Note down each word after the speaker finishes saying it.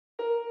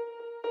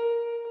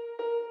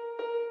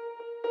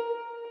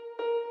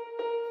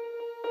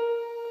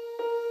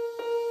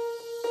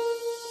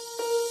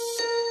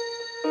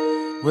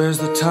Where's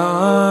the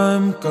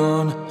time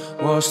gone?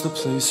 What's the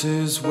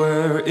places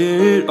where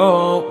it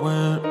all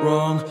went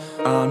wrong?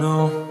 I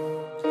know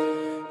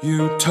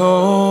you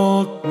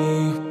told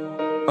me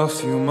a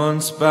few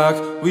months back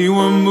we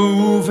were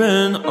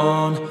moving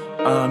on.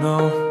 I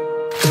know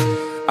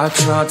I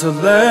tried to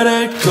let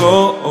it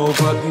go,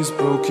 but these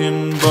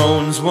broken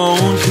bones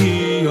won't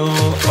heal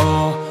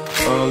all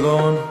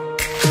alone.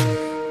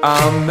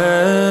 I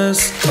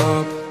messed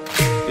up,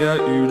 yeah,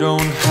 you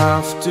don't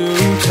have to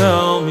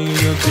tell me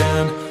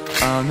again.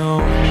 I know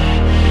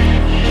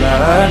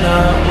that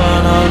night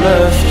when I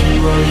left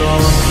you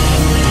alone,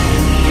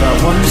 that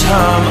one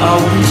time I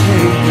wouldn't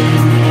take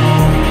you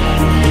home.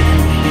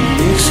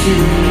 The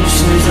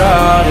excuses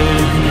I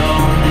didn't know,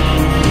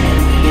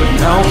 but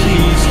now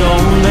please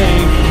don't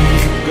make me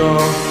go.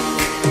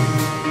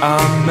 I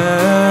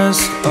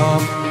messed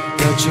up,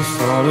 let you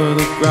fall to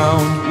the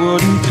ground,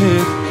 wouldn't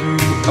pick you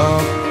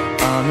up.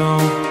 I know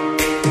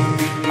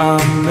I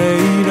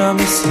made a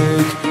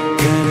mistake,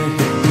 then it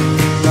hit me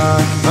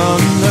like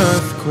an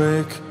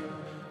earthquake.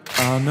 I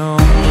know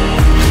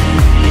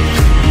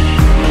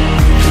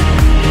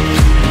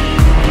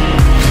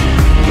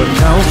but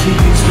now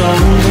please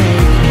don't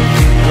make me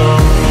go.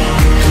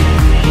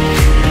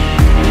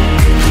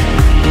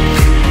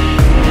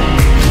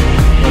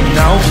 But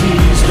now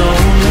please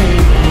don't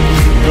make me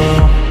go.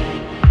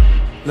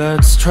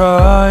 Let's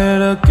try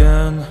it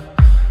again.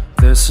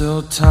 There's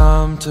still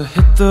time to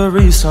hit the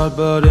restart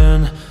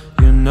button.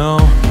 You know,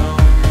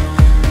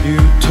 you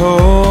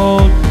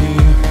told me,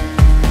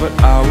 but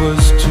I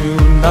was too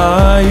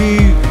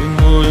naive and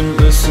wouldn't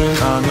listen.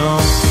 I know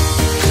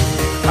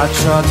I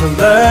tried to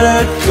let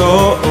it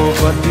go,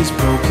 but these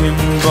broken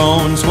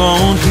bones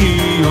won't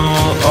heal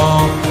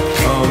all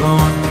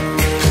alone.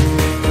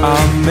 I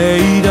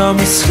made a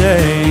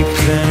mistake,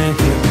 then it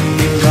hit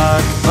me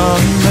like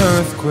an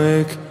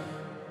earthquake.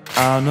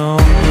 I know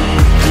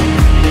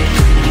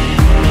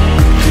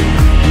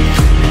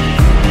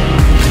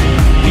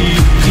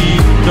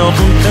don't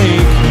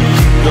make me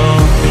go.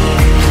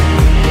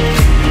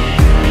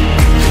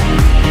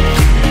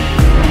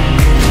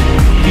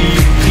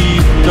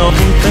 Don't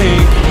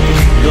make me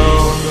go.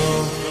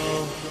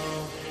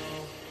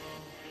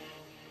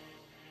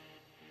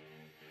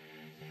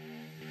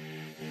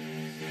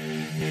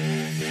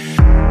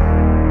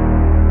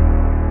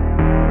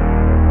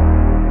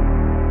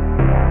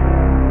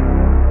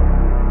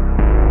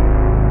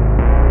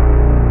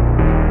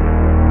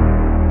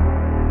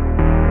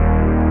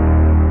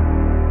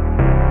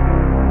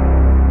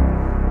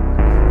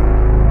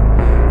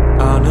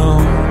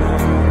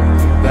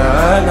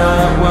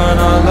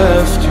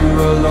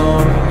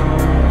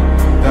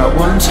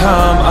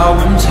 Time I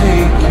wouldn't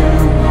take you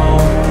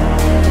home.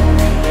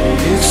 The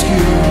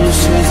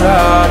excuses I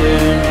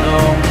didn't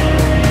know,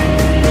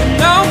 but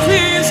now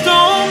please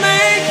don't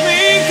make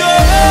me go.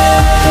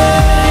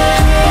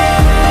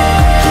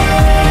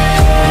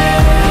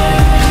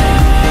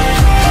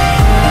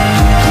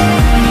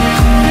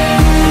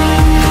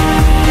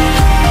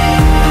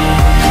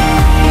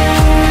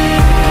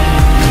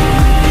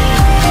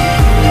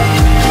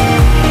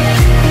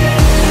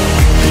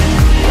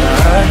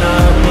 That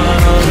night when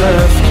I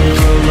left you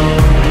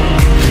alone,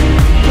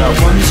 that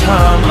one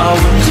time I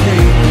wouldn't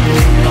take